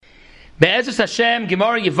Be'ezus Hashem,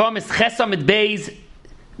 Gemara Yevamos Chesam mit Beis,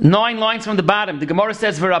 9 lines from the bottom. The Gemara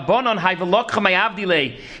says, "V'Rabbanon hayvelokcha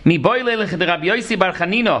mayavdilei mi boilei lechad Rabbi Yosi bar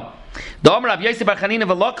Chanina." The Omer Rabbi Yosi bar Chanina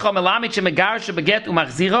v'lokcha melamid shemegarsha beget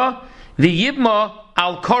umachzira v'yibma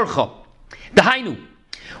al korcha. The Hainu.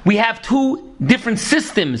 We have two different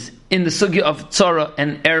systems in the sugya of tzara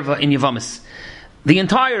and erva in Yevamos. The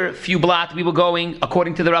entire few blat we were going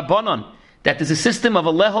according to the Rabbanon, that there's a system of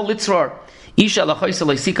aleho litzrar. Isha lachoysa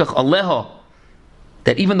leisikach aleho.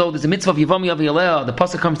 That even though there's a mitzvah of Yevam Yavi Aleha, the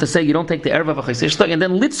pasuk comes to say you don't take the erva v'chaysishta, and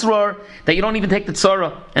then litzrar, that you don't even take the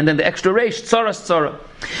tzara, and then the extra reish, tzara.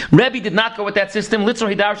 Rebbe did not go with that system. Litzrar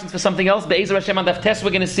he darshans for something else. Be'ezer Hashem on Daf Tes we're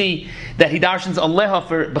going to see that he darshans aleha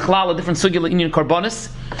for b'chlal, a different sugya in karbonis.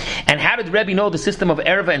 And how did Rebbe know the system of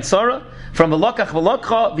erva and tzara? From v'lokach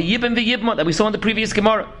v'lokcha v'yibim that we saw in the previous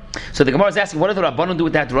Gemara. So the Gemara is asking, what did the Rabbanon do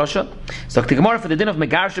with that drasha? So the Gemara for the din of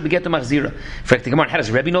megarsha beget machzira. For the Gemara, how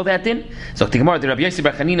does Rebbe know that din? So the Gemara, the Rabbi Yosi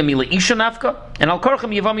bar Chanina mila isha nafka, and al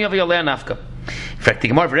korchem Yevam Yavi Aleha nafka. For the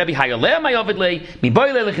Gemara, for Rebbe hayaleh mayovidlei mi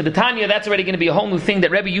boilei lechidetanya. That's already going to be a whole new thing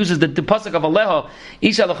that Rebbe uses the pasuk of aleha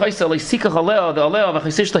isha lechoysa leisikach aleha, the aleha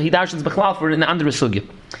v'chaysishta hidarshans b'chlal for in the under sugya.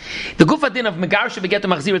 The gufa din of megarsha beget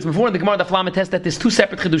machzira. It's before in the Gemara the Flamet test that there's two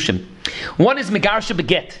separate chedushim. One is megarsha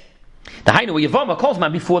beget. The Hainu Yevama calls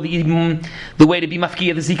man before the way to be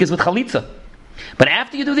mafkiya the zikas with chalitza. But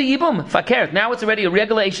after you do the yibum, fakert, now it's already a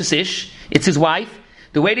regular Eishes Ish, it's his wife.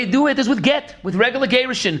 The way to do it is with get, with regular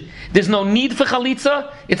gerushin. There's no need for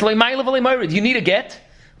chalitza, it's leimayla v'leimayrid. You need a get,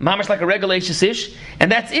 mamash like a regular Eishes Ish,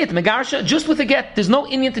 and that's it, megarsha, just with a get. There's no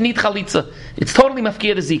inyan to need chalitza. It's totally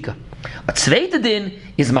mafkiya the zika. A tzveite din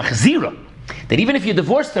is machzira. That even if you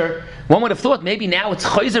divorced her, one would have thought maybe now it's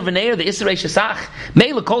chayzer v'neir the isrei shesach.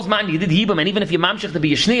 Meila calls man you did yibum, and even if you mamshich to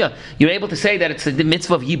be yishniya, you're able to say that it's the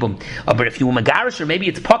mitzvah of yibum. But if you were megarish, or maybe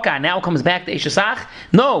it's poka, now comes back to shesach.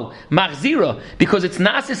 No, machzira, because it's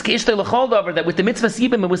nasis keishtei lechol davar that with the mitzvah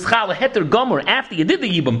yibum it was chal a heter gomer after you did the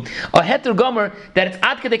yibum, a heter gomer that it's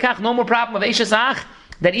ad kedekach no more problem of shesach.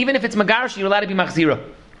 That even if it's megarish, you're allowed to be machzira.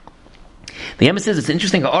 The Yevamos says it's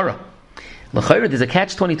interesting ha'ara. L'chayr, there's a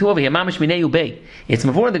catch-22 over here. Mamash minei ubei. It's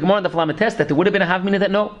before in the Gemara and the Flamet test that there would have been a havmina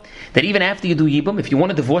that no, that even after you do yibum, if you want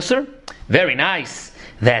to divorce her, very nice.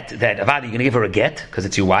 That avada, you're going to give her a get because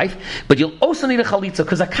it's your wife, but you'll also need a chalitza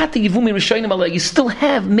because akati yivumi rishonim aleh. You still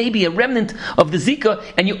have maybe a remnant of the zika,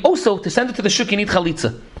 and you also to send it to the shuk you need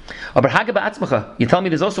chalitza. You tell me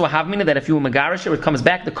there's also a havmina that if you were megarisher, it comes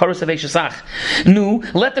back the chorus of Eishesach. No,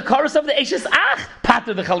 let the chorus of the Eishesach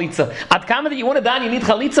pater the chalitza. Ad kama that you want to die, you need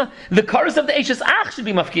chalitza. The chorus of the Eishesach should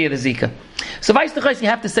be mafkiya the zika. So you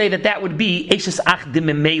have to say that would be Eishesach de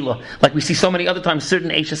memela, like we see so many other times. Certain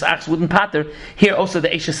Eishesachs wouldn't pater. Here also the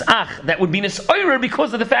Eishesach that would be nesoirer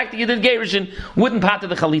because of the fact that you did gerishin wouldn't pater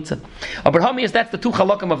the chalitza. Aber homies, that's the two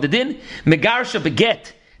halakim of the din. Megarsha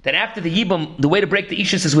beget. That after the yibum, the way to break the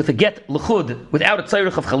ishus is with a get l'chud, without a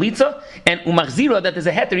tzayrich of chalitza, and umachzira, that there's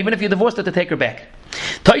a heter, even if you divorced her, to take her back.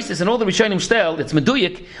 Toises and all the Rishonim stel, it's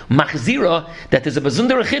meduyik, machzira, that there's a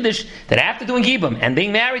bazundar chiddush, that after doing yibum, and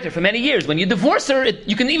being married to her for many years, when you divorce her,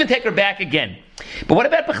 you can even take her back again. But what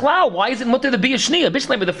about Bechlal? Why is it mutter the Bia Shniya?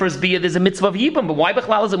 Bishlem with the first Bia, there's a mitzvah of Yibam, but why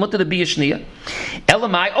Bechlal is it mutter the Bia Shniya?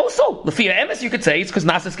 Elamai, also, Lefia Emes, you could say, it's because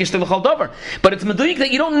Nasis Kishte L'chol Dover. But it's meduyik that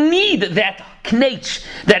you don't need that knetch,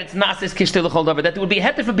 that it's Nasis Kishte L'chol Dover, that there would be a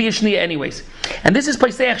heter for Bia Shniya anyways. And this is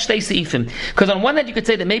Paiseach Shtei Seifim. Because on one hand you could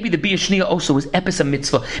say that maybe the Bia Shniya also is Epis a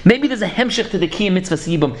mitzvah. Maybe there's a hemshech to the Kiyam mitzvah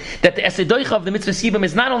Sibam, that the Esedoicha of the mitzvah Sibam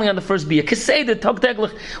is not only on the first Bia. Kisei the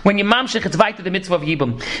Togdeglich, when you mamshech, it's weiter the mitzvah of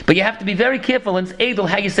Yibam. But you have to be very careful and it's edel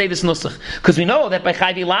how you say this nusach, because we know that by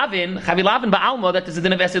Chavi Lavin Ba'alma, that is the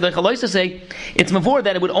din of Esther Chaloisa say, it's mavor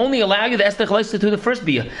that it would only allow you the Esther Chaloisa to do the first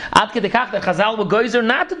bia. Ad kedekach that Chazal were geyser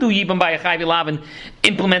not to do yibam by a Chavi Lavin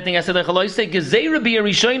implementing Esther Chaloisa gezeira bia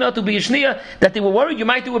rishayna to bia shnia, that they were worried you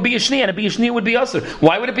might do a bia shnia and a bia shnia would be usher.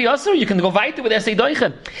 Why would it be usher? You can go weiter with Esther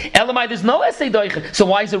Doicha. Elamai, there's no Esther Doicha, so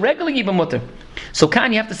why is it regular yibam mutter? So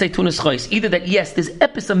Khan, you have to say tunas chois, either that yes, there's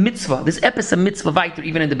epis a mitzvah weiter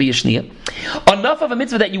even in the bia shnia, enough of a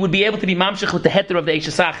mitzvah that you would be able to be mamshech with the heter of the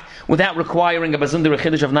Eishesach without requiring a bazundar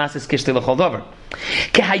chiddush of nasis kishtei l'chol dover.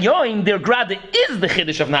 Kehayoin, their grada is the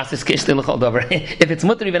chiddush of nasis kishtei l'chol dover. If it's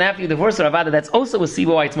mutter even after you divorce her avada, that's also a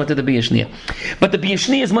siva why it's mutter the biyashniya. But the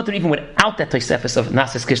biyashniya is mutter even without that tosefes of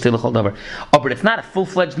nasis kishtei l'chol dover. Oh, but it's not a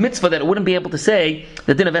full-fledged mitzvah that it wouldn't be able to say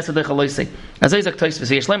the din of esed l'chaloisei. As Isaac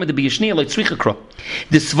tosefes, yeshlema the biyashniya lo tzricha kro.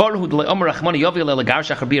 The svarhu de omer rachmani yovi le lagar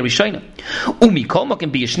shachar biyarishayna. Umi kol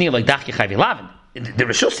mokem biyashniya lo dach yechayvi lavin. the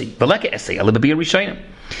Rishusi, Veleka essay, a little bit Rishonim.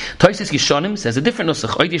 Toisis Yishonim says a different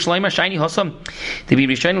nusach. Oidi Shleimer Shiny Hossam. To be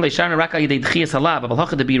Rishonim Leishana Raka Yidei Dchias Halab, but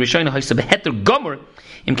Halcha to be Rishonim Hossa Beheter Gomer.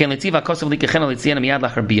 Im Ken Letziva Kosav Likachena Letziana Miyad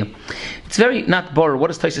Lacharbiyah. It's very not bor. What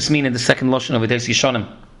does Toisis mean in the second lotion of Toisis Yishonim?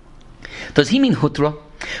 Does he mean Hutra?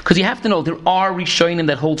 Because you have to know there are Rishonim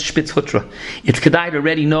that hold Spitz Hutra. It's Kedai to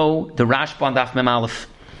already know the Rashba and Daf Mem Aleph.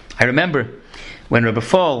 I remember when Rabbi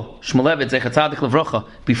Fall, Shmulevitz, Zechat Tzadik Levrocha,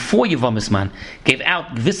 before Yevamos man, gave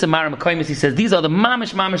out Gvissa Mara Makoimis, he says, these are the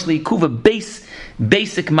mamish liikuva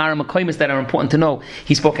basic Mara Makoimis that are important to know.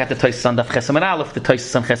 He spoke at the Toises on Daf Chesam Aleph, the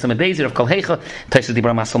Toises on Chesam Bezer of Kol Heicha, Toises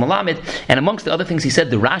Dibra Masal Malamed, and amongst the other things he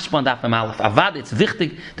said, the Rashba and Daf Mem Aleph, Avad, it's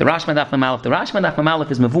wichtig, the Rashba and Daf Mem Aleph. The Rashba and Daf Mem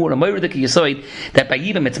Aleph is Mavur, a Moiridik Yesoid, that by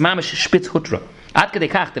Yibam it's mamish Spitz Hutra. Ad Kedei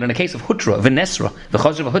Kach, that in the case of Hutra, V'Nesra,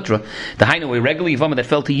 V'Chazr V'Hutra, the Hainu, a regular Yevama that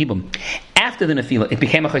fell to Yibam. After the Nefila, it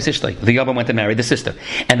became a Chaysishtay. The Yabam went to marry the sister.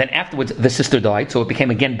 And then afterwards, the sister died, so it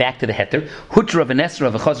became again back to the Heter. Hutra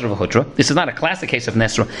v'Nesra v'Chazra v'Hutra. This is not a classic case of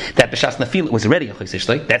Nesra, that B'Shas Nefila was already a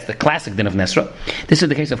Chaysishtay. That's the classic din of Nesra. This is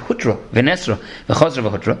the case of Hutra v'Nesra v'Chazra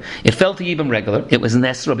v'Hutra. It fell to Yibam regular. It was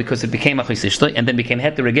Nesra because it became a Chaysishtay, and then became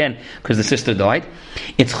Heter again because the sister died.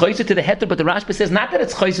 It's Chayser to the Heter, but the Rashba says not that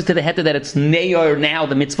it's Chayser to the Heter, that it's Neyor now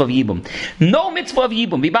the mitzvah of Yibam. No mitzvah of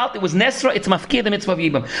Yibam. Vibalt, it was Nesra, it's Mafkir the mitzvah of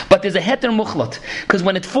Yibam. But there's a Heter Muchlat. Because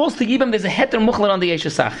when it falls to Yibam, there's a heter muchlat on the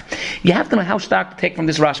Yeshasach. You have to know how stark to take from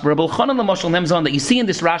this Rashba. Rabbi Chanan L'Moshel Nemzon that you see in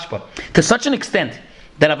this Rashba, to such an extent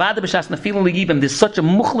that Avada B'Shas Nefila L'Yibam, there's such a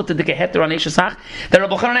muchlat to the heter on Yeshasach, that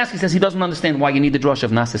Rabbi Chanan asks, he says he doesn't understand why you need the drosh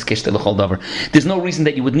of Nasis Kishtei L'Chol Davar. There's no reason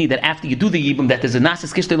that you would need that after you do the Yibam, that there's a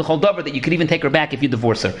Nasis Kishtei L'Chol Davar, that you could even take her back if you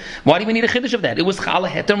divorce her. Why do we need a chiddush of that? It was Chala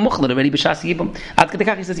heter muchlat already B'Shas Yibam. Ad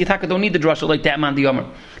Kedei he says Yitaka don't need the drosh like that man the Yomer.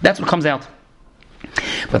 That's what comes out.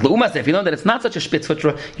 But L'umas, if you know that it's not such a spitz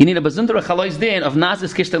futra, you need a bazundra chalois din of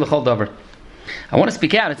nazis kishtei l'chol davar. I want to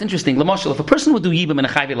speak out. It's interesting. L'moshel, if a person would do yibam in a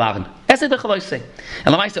chayvi lavin, as the chalois say,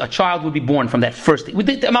 and l'maisa, a child would be born from that first with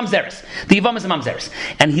the mamzeres. The yivam is a mamzeres,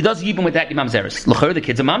 and he does yibam with that mamzeres. L'chor, the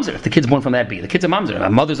kid's a mamzer. If the kid's born from that the kid's a mamzer. A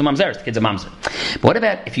mother's a mamzeres. The kid's a mamzer. But what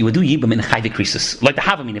about if you would do yibam in a chayvi krisis, like the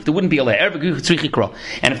havamin? If there wouldn't be a erva,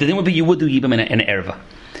 and if there didn't be, you would do yibam in an erva.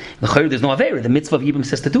 There's no avera. The mitzvah of Yibam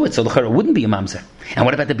says to do it, so the wouldn't be a mamzer. And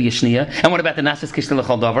what about the biyashniya? And what about the nasas kishtei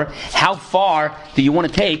l'chol davar? How far do you want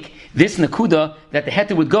to take this nakuda that the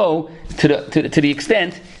heter would go to the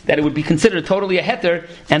extent that it would be considered totally a heter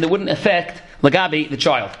and it wouldn't affect lagabi the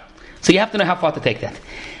child? So you have to know how far to take that.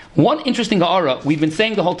 One interesting ha'ara, we've been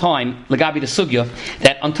saying the whole time, Lagabi the Sugya,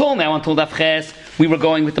 that until now, until Daf Ches, we were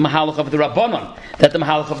going with the Mahalach of the Rabbanon, that the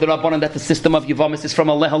Mahalach of the Rabbanon, that the system of Yevamos is from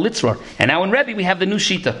Aleha Litzror. And now in Rebbe, we have the new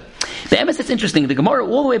Shita. The emes, it's interesting, the Gemara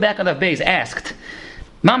all the way back on Daf Beis asked,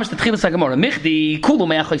 Mamash the Tchilas HaGemara, Michdi, Kulu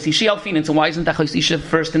Me'achos Ishi Alfinin, so why isn't Achos Isha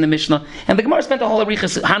first in the Mishnah? And the Gemara spent a whole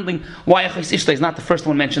arichas handling why Achos Isha is not the first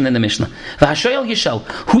one mentioned in the Mishnah. V'hashoyel Yishal,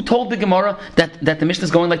 who told the Gemara that the Mishnah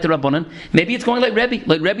is going like the Rabbanan? Maybe it's going like Rebbe.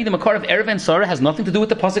 Like Rebbe, the Makar of Erev and Sarah has nothing to do with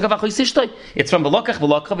the pasuk of Achos Isha. It's from V'lokach,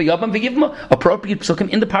 V'yabam, V'yivma, appropriate psukim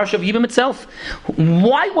in the parsha of Yibam itself.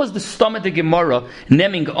 Why was the stomach of the Gemara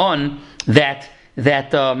neming on that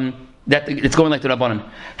it's going like the Rabbanan?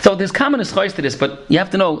 So there's common eschayos to this, but you have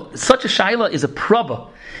to know, such a shaila is a praba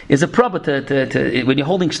to when you're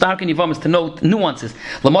holding stark in Yevamos to know nuances.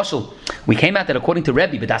 L'moshel, we came out that according to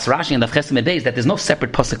Rebbe, but that's Rashi and Daf Chesem Beis, that there's no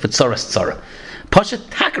separate pasuk for tzoras tzara. Pashat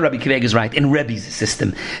Taka Rabbi Kiveg is right in Rebbe's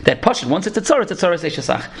system. That Pashat, once it's a tzara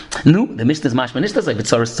Eshasach. No, the Mishnah is mashma nishtas like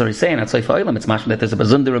tzoras tzara saying at Soif Ha'olam, it's mashma that there's a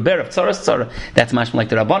bazunder rebber of tzoras tzara. That's mashma like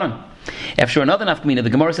the Rabbanan. After another nafkamina, the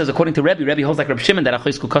Gemara says according to Rebbe holds like Rabbi Shimon that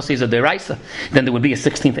Achos Kukasei is a deraisa. Then there would be a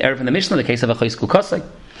 16th erev in the Mishnah, the case of Achos Kukasei.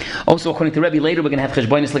 Also, according to Rebbe, later we're going to have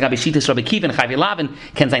Cheshbonis Lagabi Shitas Rabbi Kiva and Chayvi Lavin.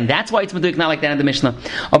 Can say that's why it's meduik not like that in the Mishnah.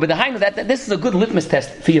 But the Hainu that this is a good litmus test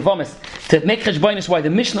for Yevamos to make Cheshbonis why the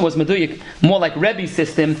Mishnah was meduik more like Rebbe's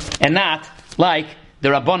system and not like the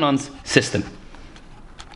Rabbanon's system.